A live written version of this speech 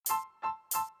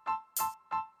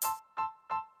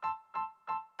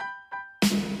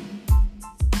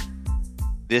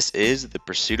This is the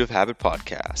Pursuit of Habit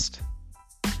podcast.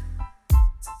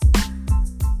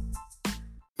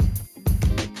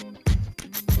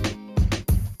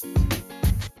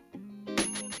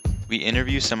 We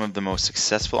interview some of the most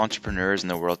successful entrepreneurs in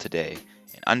the world today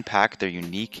and unpack their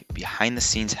unique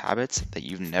behind-the-scenes habits that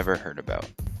you've never heard about.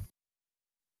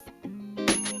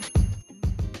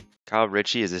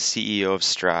 Richey is the CEO of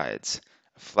Strides,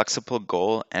 a flexible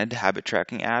goal and habit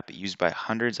tracking app used by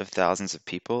hundreds of thousands of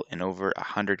people in over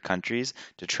 100 countries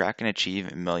to track and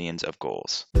achieve millions of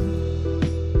goals.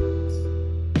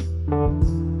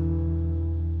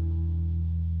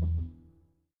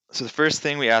 So the first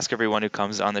thing we ask everyone who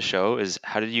comes on the show is,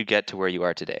 how did you get to where you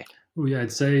are today? Oh yeah,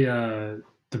 I'd say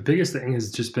the biggest thing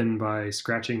has just been by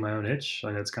scratching my own itch.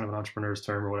 I know it's kind of an entrepreneur's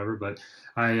term or whatever, but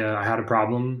I had a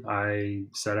problem. I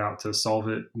set out to solve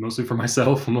it mostly for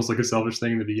myself, almost like a selfish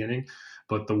thing in the beginning.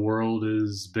 But the world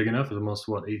is big enough. There's almost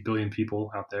 8 billion people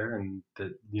out there, and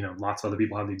that lots of other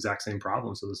people have the exact same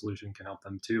problem. So the solution can help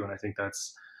them too. And I think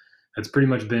that's pretty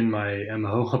much been my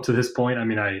MO up to this point. I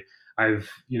mean, I've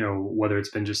whether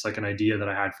it's been just like an idea that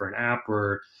I had for an app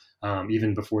or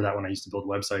even before that, when I used to build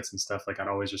websites and stuff, like I'd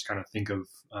always just kind of think of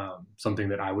something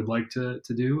that I would like to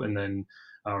do and then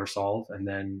or solve, and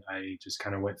then I just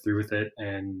kind of went through with it,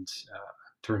 and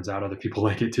turns out other people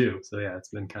like it too. So yeah, it's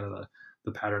been kind of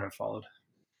the pattern I've followed.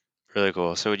 Really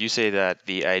cool. So would you say that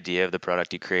the idea of the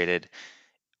product you created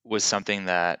was something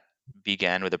that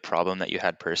began with a problem that you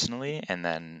had personally, and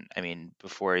then, I mean,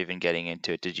 before even getting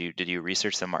into it, did you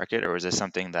research the market, or was this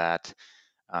something that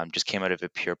just came out of a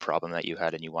pure problem that you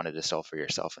had and you wanted to solve for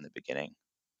yourself in the beginning?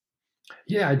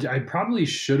 Yeah, I probably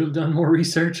should have done more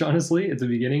research, honestly, at the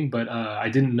beginning, but I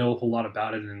didn't know a whole lot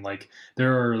about it. And like,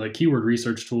 there are like keyword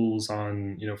research tools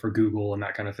on, for Google and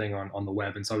that kind of thing on the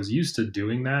web. And so I was used to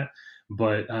doing that.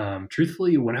 But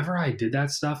truthfully, whenever I did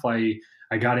that stuff, I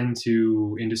got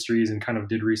into industries and kind of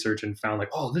did research and found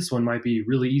like, oh, this one might be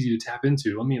really easy to tap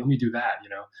into. Let me do that.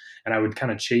 And I would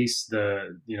kind of chase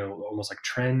the, almost like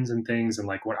trends and things. And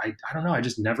like I don't know, I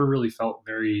just never really felt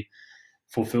very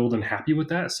fulfilled and happy with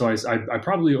that. So I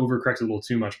probably overcorrected a little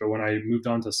too much. But when I moved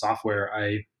on to software,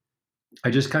 I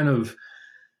just kind of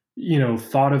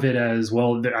thought of it as,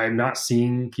 well, I'm not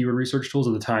seeing keyword research tools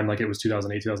at the time. Like it was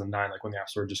 2008, 2009, like when the App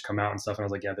Store just come out and stuff. And I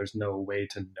was like, yeah, there's no way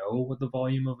to know what the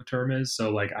volume of a term is.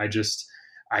 So like, I just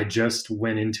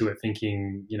went into it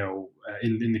thinking,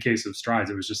 in the case of Strides,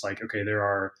 it was just like, okay, there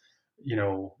are,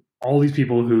 all these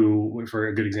people who, for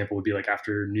a good example, would be like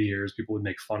after New Year's, people would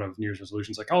make fun of New Year's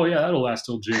resolutions, like, oh yeah, that'll last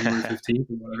till January 15th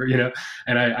or whatever.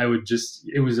 And I would just,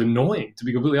 it was annoying, to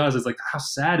be completely honest. It's like, how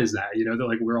sad is that? That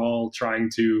like we're all trying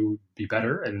to be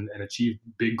better and achieve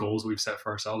big goals we've set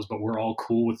for ourselves, but we're all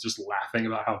cool with just laughing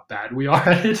about how bad we are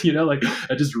at it. Like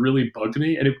that just really bugged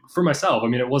me. And for myself, I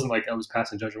mean, it wasn't like I was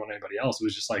passing judgment on anybody else. It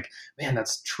was just like, man,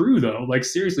 that's true though. Like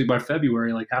seriously, by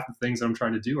February, like half the things that I'm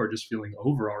trying to do are just feeling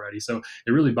over already. So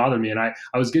it really bothered me. And I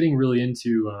was getting really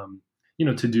into,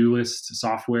 to-do list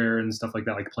software and stuff like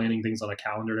that, like planning things on a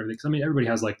calendar and everything. Cause I mean, everybody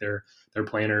has like their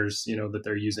planners, that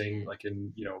they're using like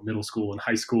in, middle school and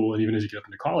high school, and even as you get up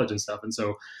into college and stuff. And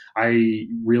so I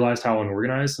realized how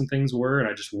unorganized some things were. And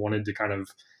I just wanted to kind of,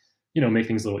 make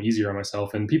things a little easier on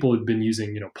myself. And people had been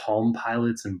using, Palm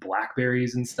Pilots and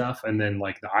Blackberries and stuff. And then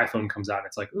like the iPhone comes out and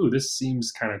it's like, ooh, this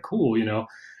seems kind of cool,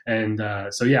 And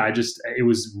so, yeah, it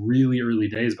was really early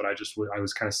days, but I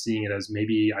was kind of seeing it as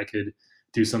maybe I could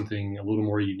do something a little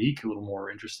more unique, a little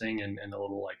more interesting, and a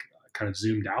little like kind of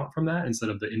zoomed out from that, instead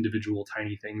of the individual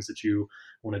tiny things that you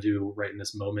want to do right in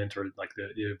this moment, or like the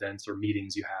events or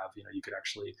meetings you have. You could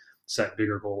actually set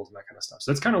bigger goals and that kind of stuff.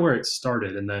 So that's kind of where it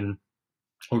started. And then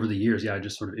over the years, yeah, I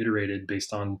just sort of iterated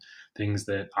based on things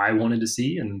that I wanted to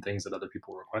see and things that other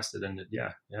people requested. And it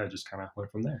just kind of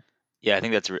went from there. Yeah, I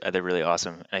think they're really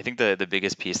awesome. And I think the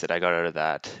biggest piece that I got out of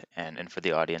that, and for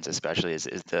the audience especially, is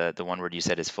the one word you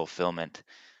said is fulfillment.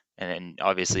 And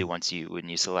obviously, when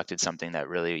you selected something that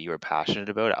really you were passionate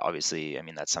about, obviously, I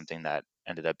mean, that's something that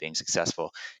ended up being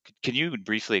successful. Can you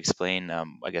briefly explain,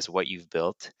 I guess, what you've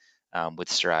built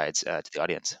with Strides to the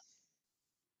audience?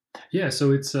 Yeah,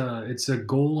 so it's a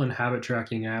goal and habit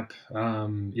tracking app.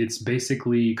 It's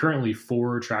basically currently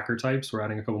 4 tracker types. We're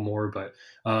adding a couple more, but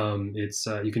it's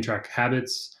you can track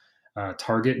habits,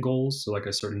 target goals, so like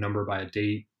a certain number by a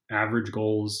date, average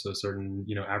goals, so a certain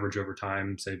average over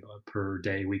time, say per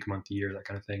day, week, month, year, that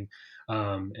kind of thing,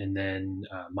 and then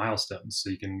milestones. So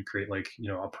you can create like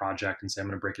a project and say, I'm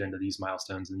going to break it into these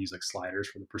milestones, and use like sliders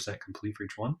for the percent complete for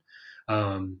each one.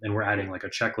 And we're adding like a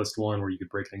checklist one where you could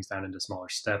break things down into smaller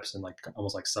steps and like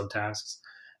almost like subtasks.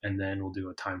 And then we'll do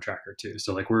a time tracker too.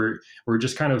 So like we're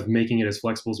just kind of making it as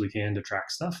flexible as we can to track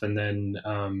stuff. And then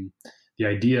the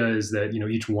idea is that,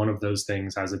 each one of those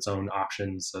things has its own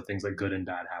options. So things like good and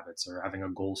bad habits, or having a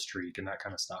goal streak and that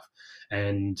kind of stuff.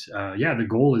 And yeah, the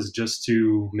goal is just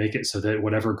to make it so that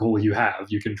whatever goal you have,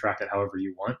 you can track it however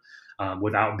you want,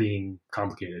 without being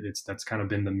complicated. That's kind of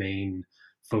been the main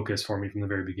focus for me from the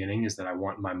very beginning, is that I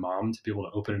want my mom to be able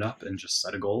to open it up and just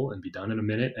set a goal and be done in a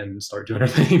minute and start doing her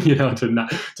thing, to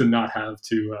not have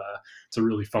to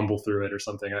really fumble through it or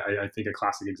something. I think a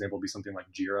classic example would be something like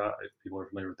Jira. If people are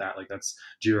familiar with that, like that's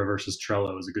Jira versus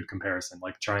Trello is a good comparison.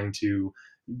 Like trying to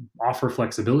offer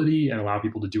flexibility and allow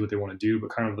people to do what they want to do,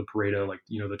 but kind of the Pareto, like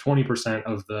the 20%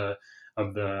 of the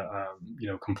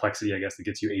complexity, I guess, that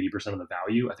gets you 80% of the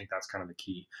value. I think that's kind of the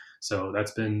key. So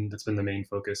that's been the main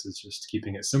focus, is just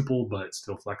keeping it simple but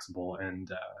still flexible. And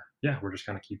yeah,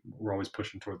 we're always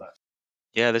pushing toward that.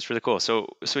 Yeah, that's really cool. So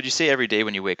would you say every day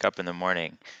when you wake up in the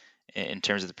morning, in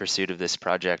terms of the pursuit of this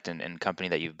project and company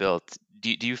that you've built,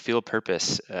 do you feel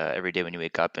purpose every day when you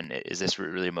wake up? And is this what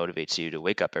really motivates you to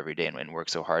wake up every day and work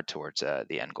so hard towards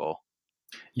the end goal?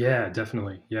 Yeah,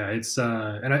 definitely. Yeah, it's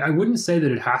and I wouldn't say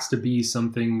that it has to be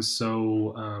something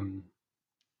so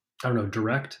I don't know,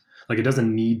 direct. Like it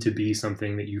doesn't need to be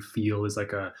something that you feel is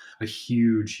like a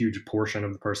huge portion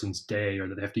of the person's day, or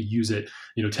that they have to use it,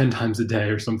 10 times a day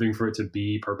or something for it to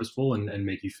be purposeful and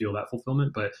make you feel that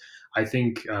fulfillment. But I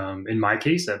think in my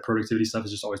case, that productivity stuff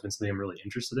has just always been something I'm really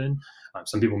interested in.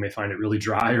 Some people may find it really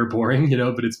dry or boring,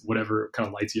 but it's whatever kind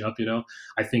of lights you up.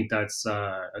 I think that's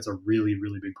a really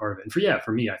big part of it. And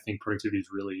for me, I think productivity is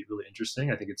really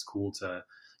interesting. I think it's cool to,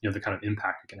 the kind of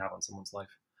impact it can have on someone's life.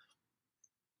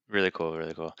 Really cool,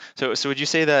 really cool. So would you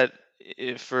say that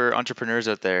for entrepreneurs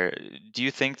out there, do you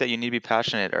think that you need to be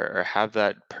passionate or have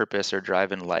that purpose or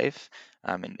drive in life?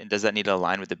 And does that need to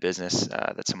align with the business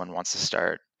that someone wants to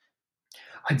start?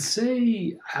 I'd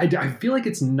say I feel like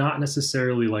it's not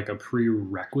necessarily like a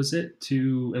prerequisite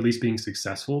to at least being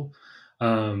successful.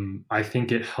 I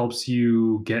think it helps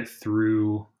you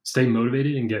stay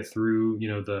motivated and get through,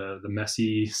 the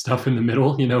messy stuff in the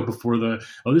middle, before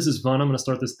oh, this is fun, I'm going to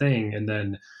start this thing, and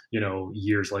then,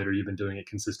 years later you've been doing it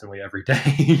consistently every day.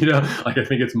 Like I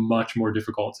think it's much more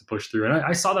difficult to push through, and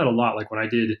I saw that a lot, like when I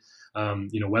did,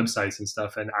 websites and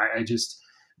stuff, and I just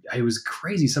it was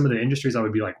crazy. Some of the industries I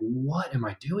would be like, what am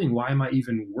I doing? Why am I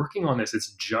even working on this?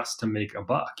 It's just to make a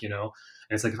buck. And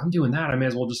it's like, if I'm doing that, I may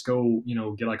as well just go,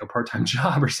 get like a part-time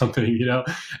job or something.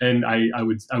 And I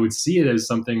would see it as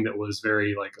something that was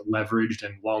very like leveraged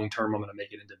and long-term. I'm going to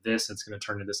make it into this. It's going to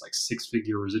turn into this like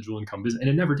six-figure residual income business. And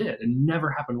it never did. It never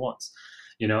happened once.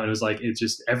 And it was like, it's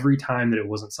just every time that it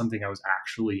wasn't something I was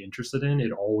actually interested in,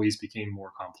 it always became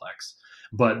more complex.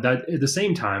 But that at the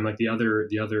same time, like the other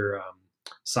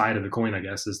side of the coin, I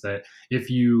guess, is that if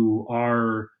you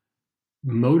are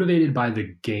motivated by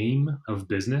the game of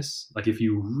business, like if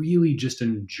you really just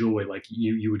enjoy, like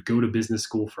you would go to business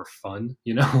school for fun,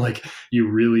 like you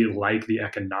really like the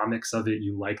economics of it,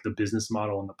 you like the business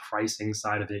model and the pricing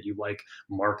side of it, you like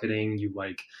marketing, you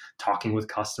like talking with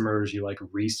customers, you like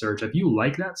research. If you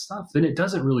like that stuff, then it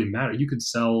doesn't really matter. You could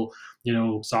sell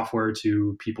software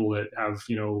to people that have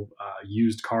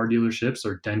used car dealerships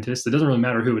or dentists. It doesn't really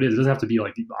matter who it is. It doesn't have to be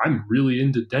like, I'm really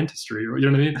into dentistry, or what I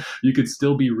mean. You could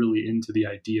still be really into the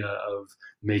idea of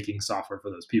making software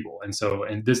for those people. And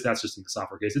that's just in the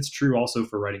software case. It's true also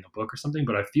for writing a book or something,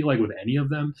 but I feel like with any of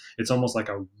them, it's almost like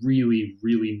a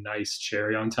really nice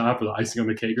cherry on top, or the icing on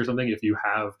the cake or something, if you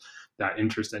have that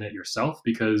interest in it yourself.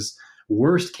 Because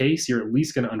worst case, you're at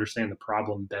least going to understand the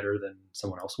problem better than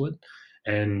someone else would.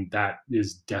 And that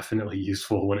is definitely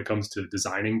useful when it comes to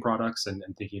designing products and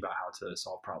thinking about how to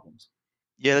solve problems.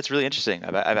 Yeah, that's really interesting.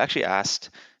 I've actually asked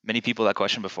many people that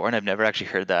question before, and I've never actually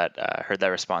heard that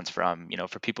response from,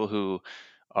 for people who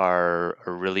are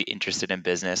really interested in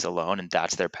business alone, and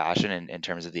that's their passion in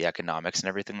terms of the economics and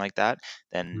everything like that.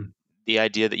 Then Mm. the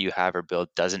idea that you have or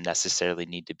build doesn't necessarily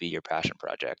need to be your passion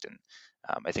project. And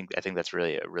I think that's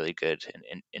really a really good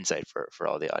insight for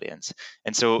all the audience.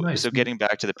 And so Nice. getting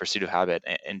back to the pursuit of habit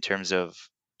in terms of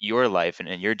your life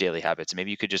and your daily habits, maybe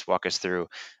you could just walk us through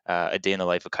a day in the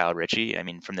life of Kyle Richey. I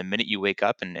mean, from the minute you wake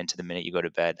up and to the minute you go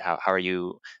to bed, how are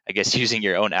you, I guess, using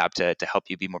your own app to help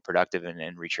you be more productive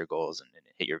and reach your goals and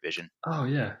hit your vision? Oh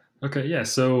yeah. Okay. Yeah.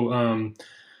 So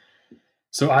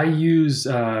I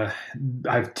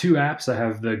have two apps. I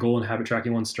have the goal and habit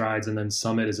tracking one, Strides, and then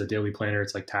Summit is a daily planner.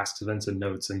 It's like tasks, events, and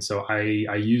notes. And so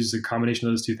I use a combination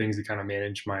of those two things to kind of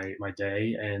manage my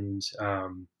day. And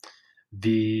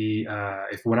the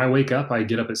if when I wake up, I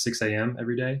get up at 6 a.m.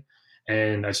 every day,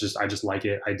 And I just like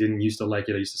it. I didn't used to like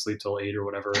it. I used to sleep till 8 or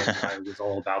whatever, and I was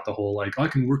all about the whole like I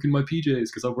can work in my PJs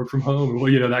because I work from home,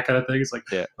 well, that kind of thing. It's like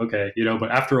Yeah, okay, but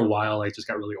after a while, I just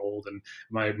got really old, and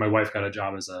my wife got a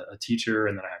job as a teacher,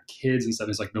 and then I had kids and stuff.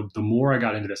 It's like the more I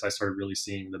got into this, I started really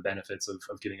seeing the benefits of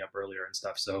getting up earlier and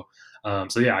stuff. So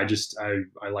yeah, I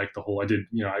like the whole. I did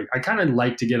I kind of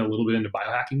like to get a little bit into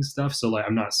biohacking stuff. So like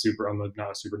I'm not a super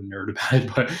nerd about it,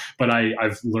 but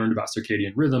I've learned about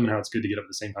circadian rhythm and how it's good to get up at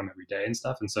the same time every day and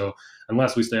stuff. And so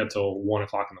unless we stay up till 1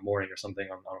 o'clock in the morning or something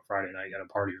on a Friday night at a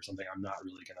party or something, I'm not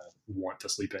really gonna want to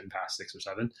sleep in past 6 or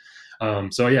 7.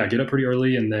 So yeah, get up pretty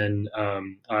early, and then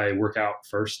I work out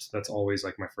first. That's always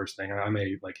like my first thing. I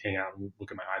may like hang out and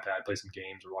look at my iPad, play some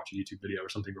games, or watch a YouTube video or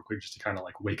something real quick just to kind of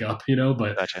like wake up,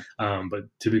 gotcha. But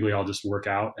typically I'll just work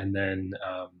out, and then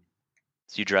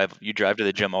So you drive to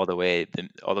the gym all the way to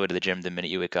the gym the minute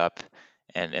you wake up,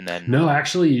 and then no,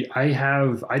 actually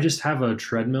I just have a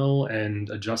treadmill and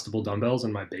adjustable dumbbells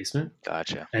in my basement.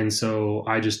 gotcha. And so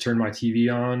I just turn my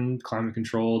TV on, climate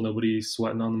control, nobody's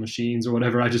sweating on the machines or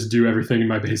whatever. I just do everything in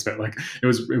my basement. Like it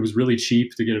was really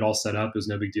cheap to get it all set up. It was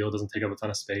no big deal. It doesn't take up a ton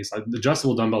of space. The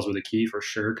adjustable dumbbells were the key for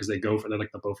sure because they're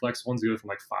like the Bowflex ones. They go from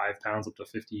like 5 pounds up to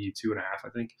 52 and a half, I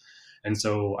think. And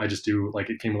so I just do like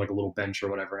it came with like a little bench or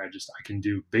whatever. And I can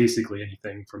do basically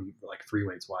anything from like free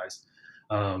weights wise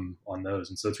on those.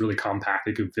 And so it's really compact.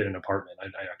 It could fit an apartment. I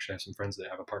actually have some friends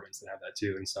that have apartments that have that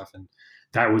too and stuff. And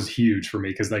that was huge for me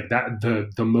because like that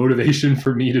the motivation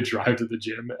for me to drive to the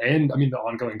gym, and I mean the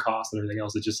ongoing cost and everything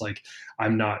else, it's just like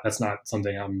that's not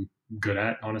something I'm good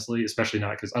at, honestly, especially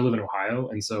not because I live in Ohio.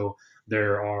 And so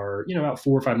there are about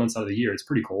 4 or 5 months out of the year it's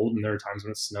pretty cold, and there are times when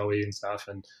it's snowy and stuff,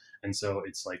 and so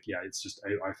it's like yeah, it's just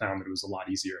I found that it was a lot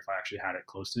easier if I actually had it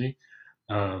close to me.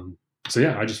 So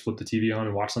yeah, I just flip the TV on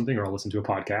and watch something, or I'll listen to a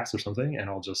podcast or something, and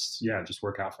I'll just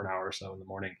work out for an hour or so in the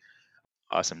morning.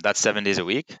 Awesome. That's 7 days a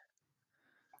week.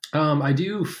 I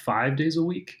do 5 days a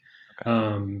week,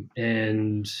 Okay.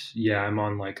 and yeah, I'm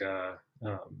on like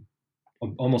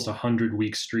almost 100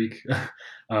 week streak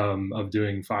of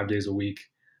doing 5 days a week,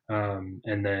 and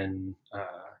then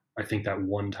I think that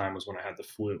one time was when I had the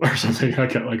flu or something. I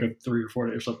got like a 3 or 4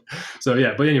 day or something. So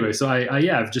yeah, but anyway, so I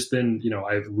yeah, I've just been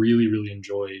I really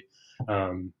enjoy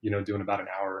doing about an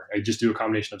hour. I just do a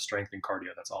combination of strength and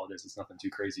cardio. That's all it is. It's nothing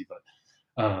too crazy, but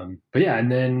yeah,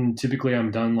 and then typically I'm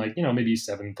done like maybe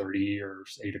 7:30 or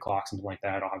 8 o'clock, something like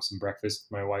that. I'll have some breakfast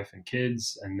with my wife and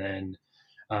kids, and then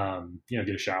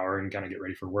get a shower and kind of get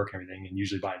ready for work and everything. And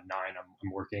usually by 9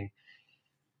 I'm working,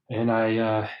 and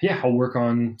I'll work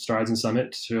on Strides and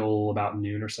Summit till about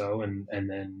noon or so, and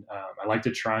then I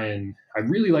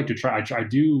really like to try. I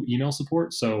do email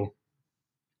support, so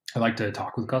I like to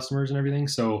talk with customers and everything.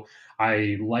 So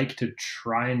I like to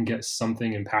try and get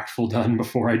something impactful done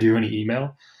before I do any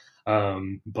email.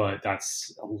 But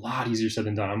that's a lot easier said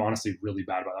than done. I'm honestly really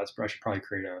bad about that. I should probably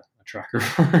create a tracker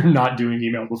for not doing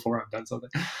email before I've done something.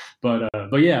 But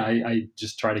yeah, I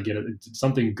just try to get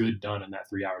something good done in that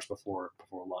 3 hours before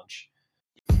lunch.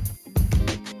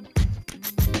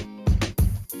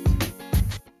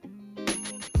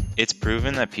 It's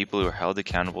proven that people who are held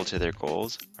accountable to their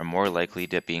goals are more likely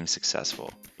to being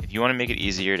successful. If you want to make it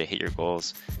easier to hit your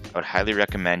goals, I would highly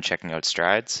recommend checking out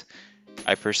Strides.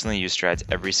 I personally use Strides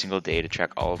every single day to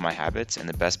track all of my habits, and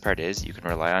the best part is you can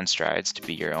rely on Strides to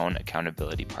be your own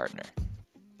accountability partner.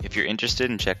 If you're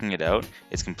interested in checking it out,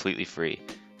 it's completely free.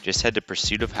 Just head to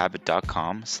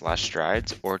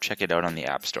pursuitofhabit.com/strides or check it out on the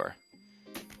App Store.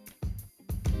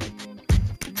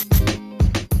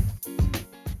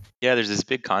 Yeah, there's this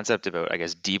big concept about, I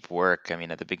guess, deep work. I mean,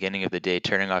 at the beginning of the day,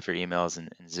 turning off your emails and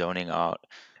zoning out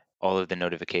all of the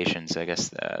notifications. So I guess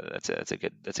that's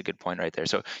a good point right there.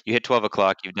 So you hit 12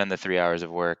 o'clock. You've done the 3 hours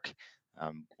of work.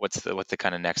 What's the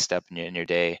kind of next step in your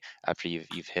day after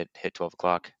you've hit 12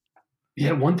 o'clock?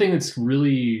 Yeah, one thing that's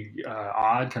really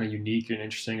odd, kind of unique and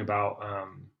interesting about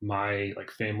my like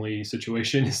family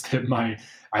situation is that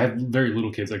I have very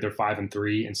little kids, like they're 5 and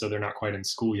 3, and so they're not quite in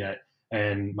school yet.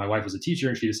 And my wife was a teacher,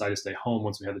 and she decided to stay home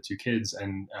once we had the two kids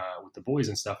and with the boys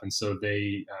and stuff. And so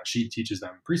she teaches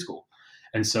them preschool,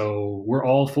 and so we're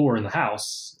all four in the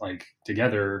house like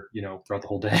together, throughout the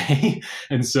whole day.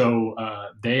 And so I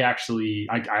actually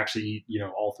eat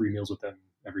all three meals with them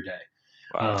every day.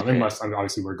 Wow, that's great.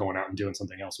 Obviously we're going out and doing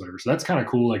something else, whatever. So that's kind of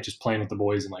cool, like just playing with the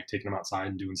boys and like taking them outside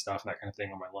and doing stuff and that kind of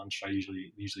thing on my lunch. I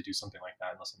usually do something like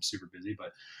that unless I'm super busy.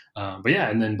 But yeah,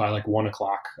 and then by like 1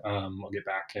 o'clock, I'll get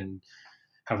back and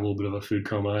have a little bit of a food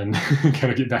coma and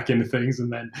kind of get back into things,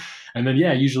 and then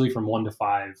yeah, usually from 1 to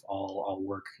 5, I'll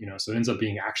work. So it ends up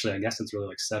being actually, I guess it's really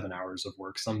like 7 hours of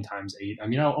work, sometimes 8. I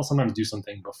mean, I'll sometimes do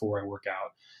something before I work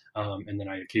out. And then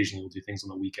I occasionally will do things on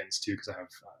the weekends too, because I have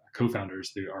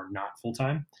co-founders who are not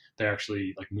full-time. They're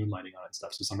actually like moonlighting on it and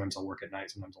stuff. So sometimes I'll work at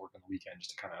night, sometimes I'll work on the weekend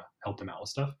just to kind of help them out with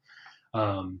stuff.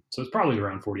 So it's probably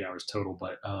around 40 hours total,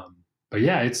 but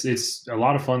yeah, it's a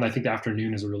lot of fun. I think the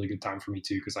afternoon is a really good time for me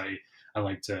too, because I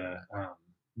like to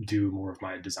do more of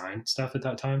my design stuff at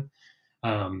that time.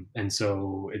 And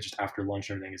so it just after lunch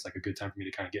and everything is like a good time for me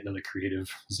to kind of get into the creative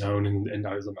zone. And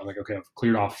I'm like, okay, I've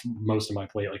cleared off most of my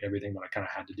plate, like everything that I kind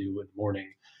of had to do in the morning.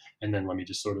 And then let me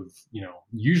just sort of,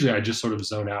 usually I just sort of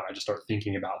zone out. I just start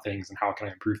thinking about things and how can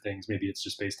I improve things. Maybe it's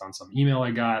just based on some email I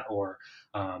got, or,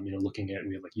 looking at,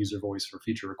 we have like user voice for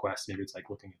feature requests. Maybe it's like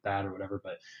looking at that or whatever,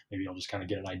 but maybe I'll just kind of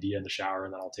get an idea in the shower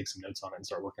and then I'll take some notes on it and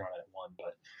start working on it at one.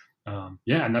 But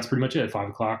yeah, and that's pretty much it. At 5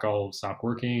 o'clock, I'll stop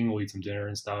working. We'll eat some dinner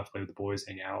and stuff, play with the boys,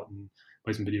 hang out, and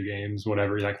play some video games,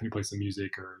 whatever. Like, can you play some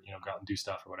music or go out and do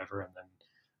stuff or whatever. And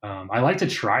then I like to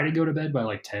try to go to bed by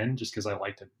like 10, just because I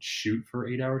like to shoot for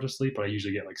 8 hours of sleep, but I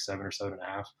usually get like 7 or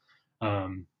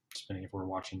 7.5. Depending if we're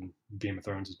watching Game of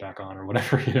Thrones is back on or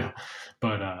whatever.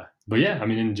 But yeah, I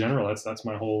mean, in general, that's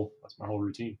my whole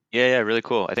routine. Yeah, really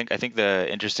cool. I think the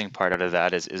interesting part out of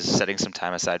that is setting some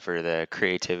time aside for the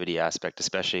creativity aspect,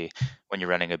 especially when you're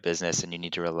running a business and you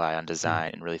need to rely on Mm.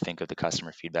 design and really think of the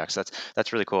customer feedback. So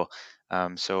that's really cool.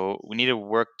 So we need to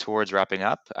work towards wrapping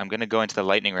up. I'm going to go into the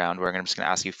lightning round where I'm just going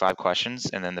to ask you 5 questions,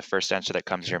 and then the first answer that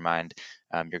comes to Okay. your mind,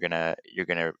 you're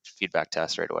gonna feedback to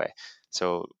us right away.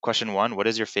 So question one: what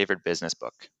is your favorite business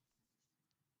book?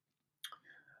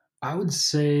 I would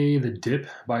say The Dip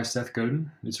by Seth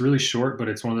Godin. It's really short, but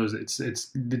it's one of those.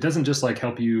 It doesn't just like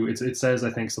help you. It says, I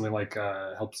think, something like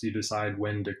helps you decide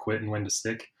when to quit and when to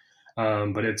stick.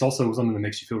 But it's also something that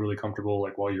makes you feel really comfortable,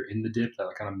 like while you're in the dip,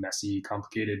 that kind of messy,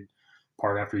 complicated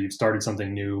part after you've started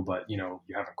something new, but you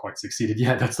haven't quite succeeded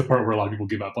yet. That's the part where a lot of people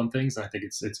give up on things, and I think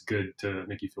it's good to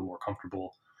make you feel more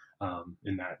comfortable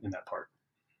in that part.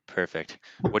 Perfect.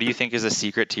 What do you think is the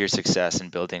secret to your success in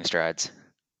building strides?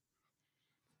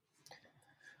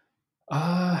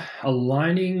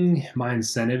 Aligning my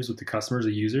incentives with the customers,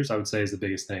 the users, I would say is the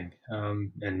biggest thing.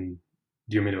 And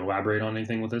do you want me to elaborate on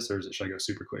anything with this, or should I go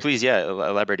super quick? Please, yeah,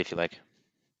 elaborate if you like.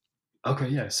 Okay,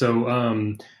 yeah. So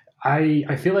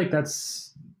I feel like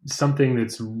that's something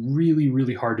that's really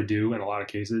really hard to do in a lot of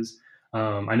cases.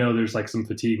 I know there's like some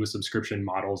fatigue with subscription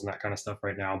models and that kind of stuff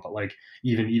right now, but like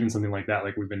even something like that,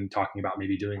 like we've been talking about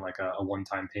maybe doing like a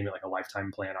one-time payment, like a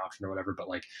lifetime plan option or whatever. But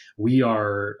like we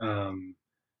are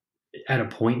at a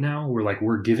point now where like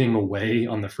we're giving away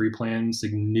on the free plan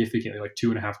significantly, like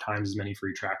 2.5 times as many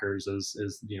free trackers as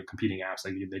competing apps.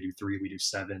 Like they do 3, we do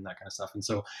 7, that kind of stuff. And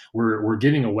so we're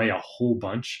giving away a whole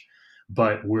bunch,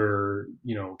 but we're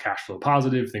cash flow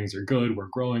positive, things are good, we're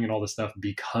growing and all this stuff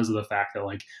because of the fact that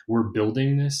like we're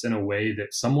building this in a way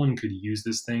that someone could use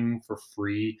this thing for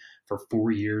free for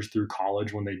 4 years through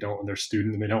college when they're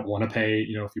student and they don't want to pay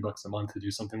a few bucks a month to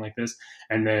do something like this.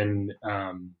 And then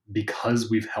because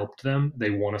we've helped them,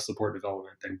 they want to support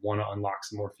development, they want to unlock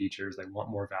some more features, they want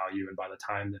more value, and by the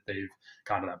time that they've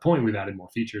got to that point, we've added more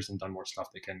features and done more stuff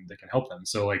that can help them.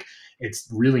 So like it's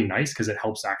really nice because it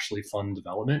helps actually fund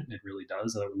development. It really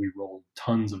does. We roll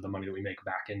tons of the money that we make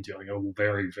back into, like a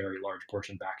very very large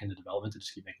portion back into development to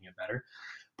just keep making it better.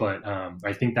 But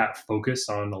I think that focus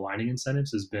on aligning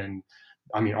incentives has been,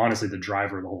 I mean, honestly, the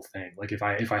driver of the whole thing. Like if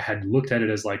I had looked at it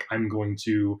as like I'm going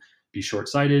to be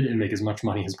short-sighted and make as much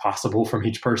money as possible from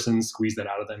each person, squeeze that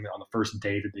out of them on the first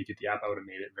day that they get the app, I would have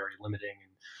made it very limiting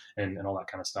and all that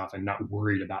kind of stuff, and not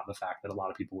worried about the fact that a lot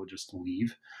of people would just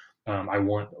leave. I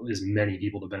want as many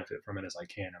people to benefit from it as I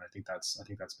can, and I think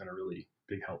that's been a really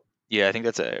big help. Yeah, I think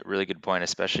that's a really good point,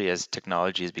 especially as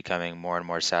technology is becoming more and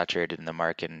more saturated in the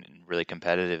market and really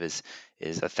competitive is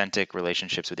authentic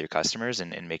relationships with your customers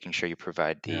and making sure you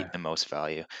provide the Yeah. the most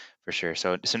value for sure.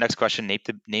 So next question,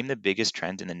 name the biggest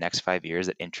trend in the next 5 years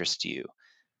that interests you.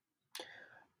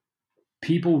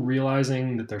 People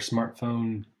realizing that their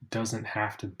smartphone doesn't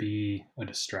have to be a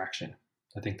distraction.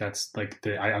 I think that's like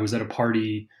I was at a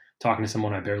party talking to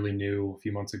someone I barely knew a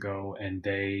few months ago, and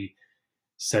they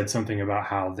said something about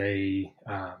how they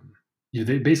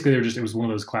basically, they were just, it was one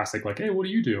of those classic like, hey, what do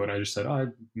you do? And I just said, oh, I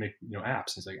make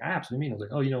apps. He's like, apps, what do you mean? I was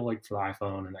like, oh, like for the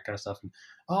iPhone and that kind of stuff. And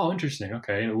oh, interesting,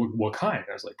 okay. And what kind? And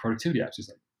I was like, productivity apps. He's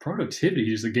like, productivity?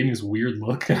 He just like gave me this weird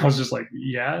look, and I was just like,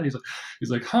 yeah. He's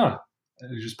like, huh.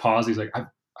 And he just paused. He's like,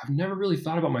 I've never really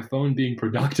thought about my phone being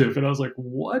productive. And I was like,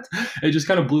 what? It just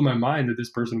kind of blew my mind that this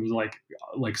person was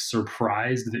like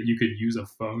surprised that you could use a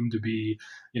phone to be,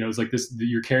 it's like this,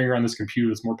 you're carrying around this computer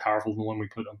that's more powerful than the one we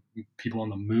put people on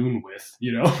the moon with,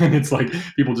 and it's like,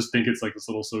 people just think it's like this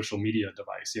little social media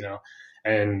device.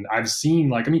 And I've seen,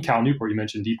 like, I mean, Cal Newport, you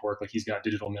mentioned deep work, like he's got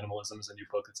digital minimalism as a new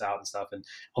book that's out and stuff. And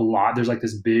there's like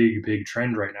this big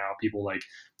trend right now. People like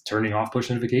turning off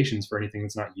push notifications for anything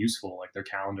that's not useful, like their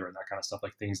calendar and that kind of stuff,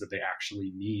 like things that they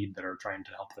actually need that are trying to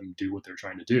help them do what they're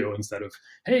trying to do, instead of,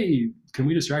 hey, can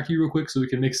we distract you real quick so we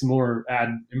can make some more ad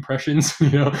impressions?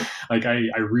 Like I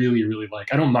really, really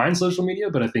like, I don't mind social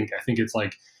media, but I think it's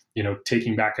like,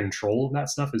 taking back control of that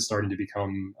stuff is starting to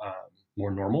become more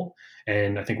normal.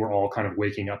 And I think we're all kind of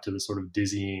waking up to the sort of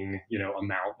dizzying,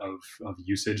 amount of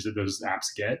usage that those apps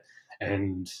get.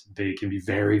 And they can be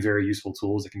very, very useful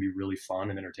tools. It can be really fun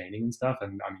and entertaining and stuff.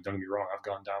 And I mean, don't get me wrong, I've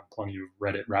gone down plenty of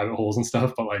Reddit rabbit holes and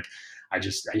stuff, but like,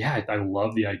 I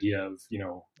love the idea of,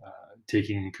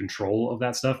 taking control of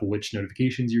that stuff, which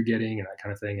notifications you're getting and that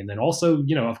kind of thing. And then also,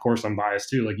 of course, I'm biased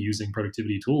too, like using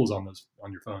productivity tools on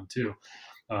your phone too.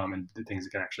 And the things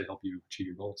that can actually help you achieve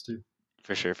your goals too.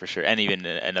 For sure, for sure. And even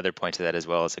another point to that as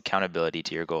well is accountability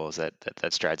to your goals that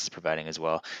Strides is providing as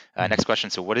well. Mhm. Next question.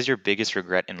 So, what is your biggest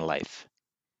regret in life?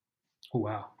 Oh,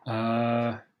 wow.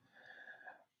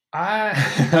 I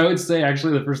I would say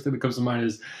actually the first thing that comes to mind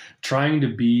is trying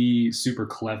to be super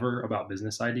clever about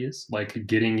business ideas, like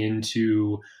getting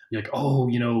into, like, oh,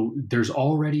 there's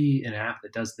already an app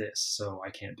that does this, so I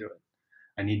can't do it.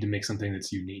 I need to make something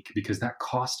that's unique, because that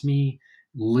cost me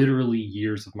literally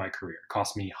years of my career. It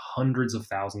cost me hundreds of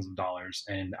thousands of dollars,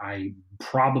 and I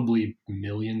probably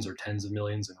millions or tens of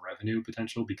millions in revenue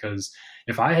potential, because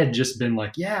if I had just been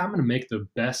like, yeah, I'm going to make the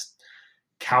best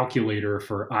calculator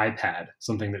for iPad,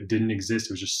 something that didn't exist.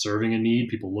 It was just serving a need.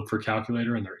 People look for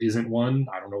calculator and there isn't one.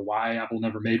 I don't know why Apple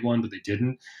never made one, but they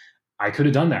didn't. I could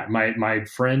have done that. My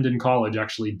friend in college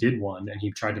actually did one, and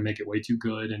he tried to make it way too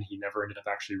good, and he never ended up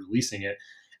actually releasing it.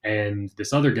 And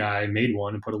this other guy made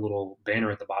one and put a little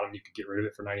banner at the bottom. You could get rid of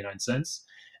it for 99 cents.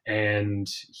 And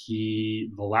the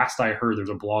last I heard, there's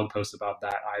a blog post about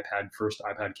that first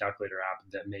iPad calculator app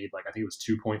that made, like, I think it was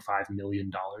 $2.5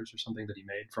 million or something that he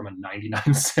made from a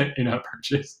 99-cent in-app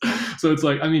purchase. So it's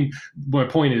like, I mean, my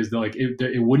point is that, like,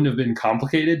 it wouldn't have been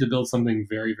complicated to build something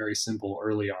very, very simple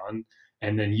early on,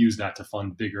 and then use that to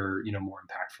fund bigger, more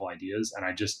impactful ideas. And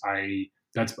I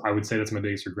would say that's my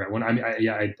biggest regret.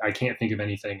 I can't think of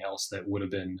anything else that would have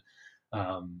been,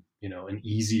 an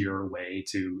easier way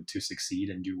to succeed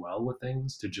and do well with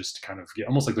things, to just kind of get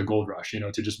almost like the gold rush,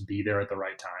 to just be there at the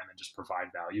right time and just provide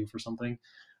value for something.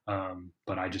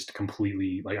 But I just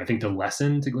completely, like, I think the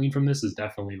lesson to glean from this is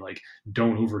definitely like,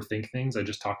 don't overthink things. I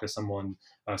just talked to someone,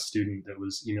 a student that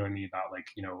was emailing me about, like,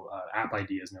 app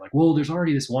ideas, and they're like, well, there's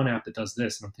already this one app that does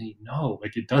this. And I'm thinking, no,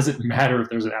 like, it doesn't matter if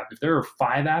there's an app. If there are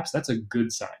 5 apps, that's a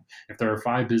good sign. If there are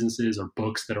 5 businesses or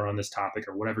books that are on this topic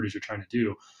or whatever it is you're trying to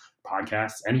do,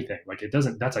 podcasts, anything, like, it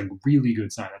doesn't, that's a really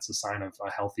good sign. That's a sign of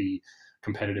a healthy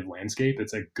competitive landscape.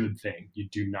 It's a good thing. You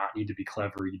do not need to be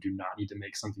clever. You do not need to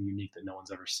make something unique that no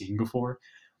one's ever seen before.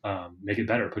 Make it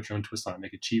better, put your own twist on it,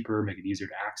 make it cheaper, make it easier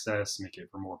to access, make it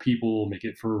for more people, make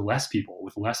it for less people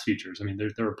with less features. I mean,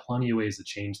 there are plenty of ways to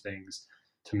change things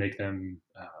to make them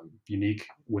unique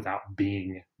without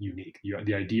being unique.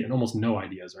 The idea, and almost no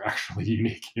ideas are actually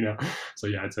unique. So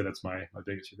yeah, I'd say that's my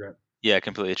biggest regret. Yeah,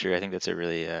 completely true. I think that's a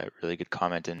really, really good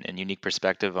comment and unique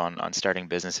perspective on starting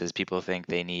businesses. People think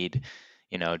they need,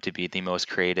 to be the most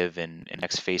creative in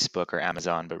next Facebook or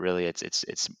Amazon, but really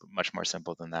it's much more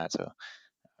simple than that. So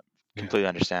Yeah. completely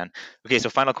understand. Okay, so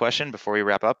final question before we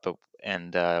wrap up,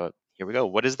 and here we go.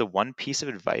 What is the one piece of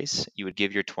advice you would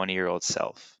give your 20-year-old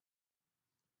self?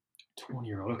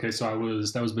 20-year-old. Okay, so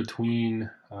that was between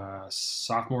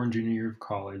sophomore and junior year of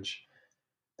college.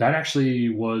 That actually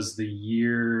was the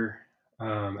year.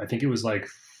 I think it was like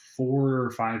 4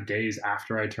 or 5 days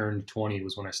after I turned 20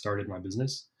 was when I started my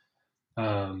business.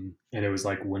 And it was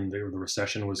like when the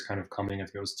recession was kind of coming. I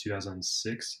think it was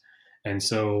 2006. And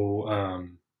so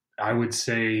I would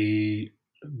say,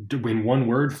 in one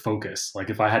word, focus.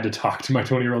 Like, if I had to talk to my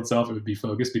 20-year-old self, it would be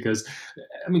focus, because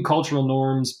I mean, cultural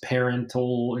norms,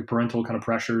 parental kind of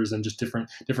pressures, and just different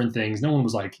things. No one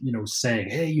was like, saying,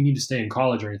 hey, you need to stay in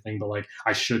college or anything, but like,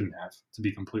 I shouldn't have, to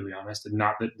be completely honest. And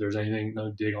not that there's anything,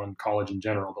 no dig on college in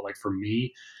general, but like, for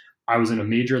me, I was in a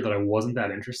major that I wasn't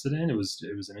that interested in. It was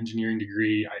an engineering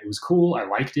degree. It was cool. I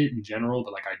liked it in general,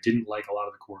 but like, I didn't like a lot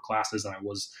of the core classes, and I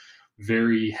was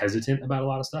very hesitant about a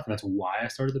lot of stuff, and that's why I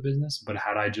started the business. But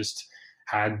had I just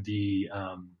had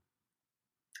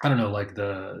I don't know, like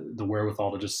the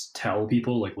wherewithal to just tell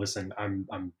people like, listen,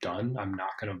 I'm done. I'm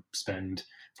not going to spend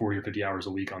 40 or 50 hours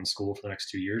a week on school for the next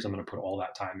 2 years. I'm going to put all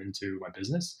that time into my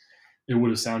business. It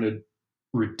would have sounded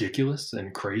ridiculous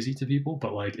and crazy to people,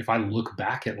 but like if I look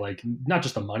back at like not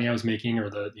just the money I was making or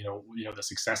the the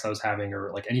success I was having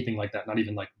or like anything like that, not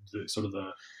even like the sort of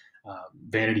the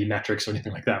vanity metrics or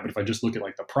anything like that. But if I just look at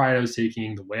like the pride I was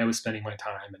taking, the way I was spending my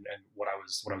time, and what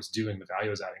I was doing, the value I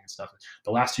was adding and stuff.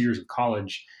 The last 2 years of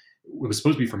college, it was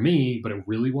supposed to be for me, but it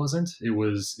really wasn't. It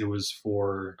was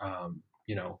for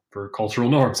for cultural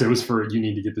norms. It was for you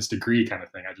need to get this degree kind of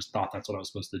thing. I just thought that's what I was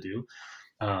supposed to do.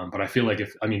 But I feel like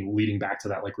if I mean leading back to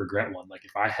that like regret one, like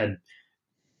if I had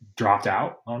dropped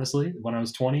out honestly when I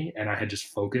was 20 and I had just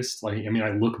focused, like I mean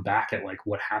I look back at like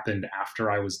what happened after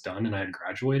I was done and I had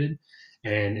graduated,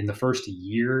 and in the first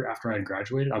year after I had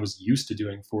graduated I was used to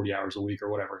doing 40 hours a week or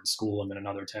whatever in school and then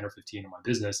another 10 or 15 in my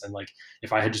business. And like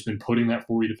if I had just been putting that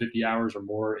 40 to 50 hours or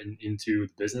more into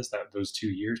the business that those 2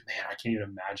 years, man, I can't even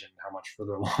imagine how much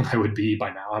further along I would be by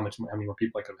now, how many more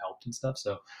people I could have helped and stuff.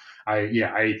 So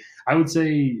I would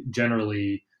say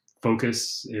generally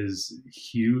focus is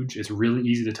huge. It's really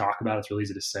easy to talk about. It's really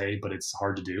easy to say, but it's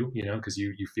hard to do, because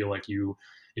you feel like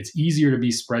it's easier to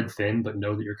be spread thin, but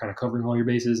know that you're kind of covering all your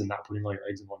bases and not putting all your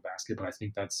eggs in one basket. But I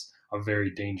think that's a very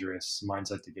dangerous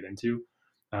mindset to get into,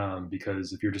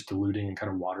 because if you're just diluting and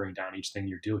kind of watering down each thing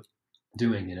you're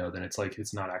doing, then it's like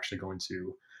it's not actually going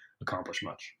to accomplish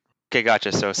much. Okay,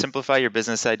 gotcha. So simplify your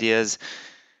business ideas,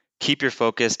 keep your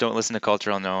focus, don't listen to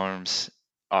cultural norms.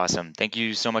 Awesome. Thank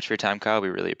you so much for your time, Kyle. We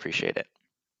really appreciate it.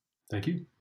 Thank you.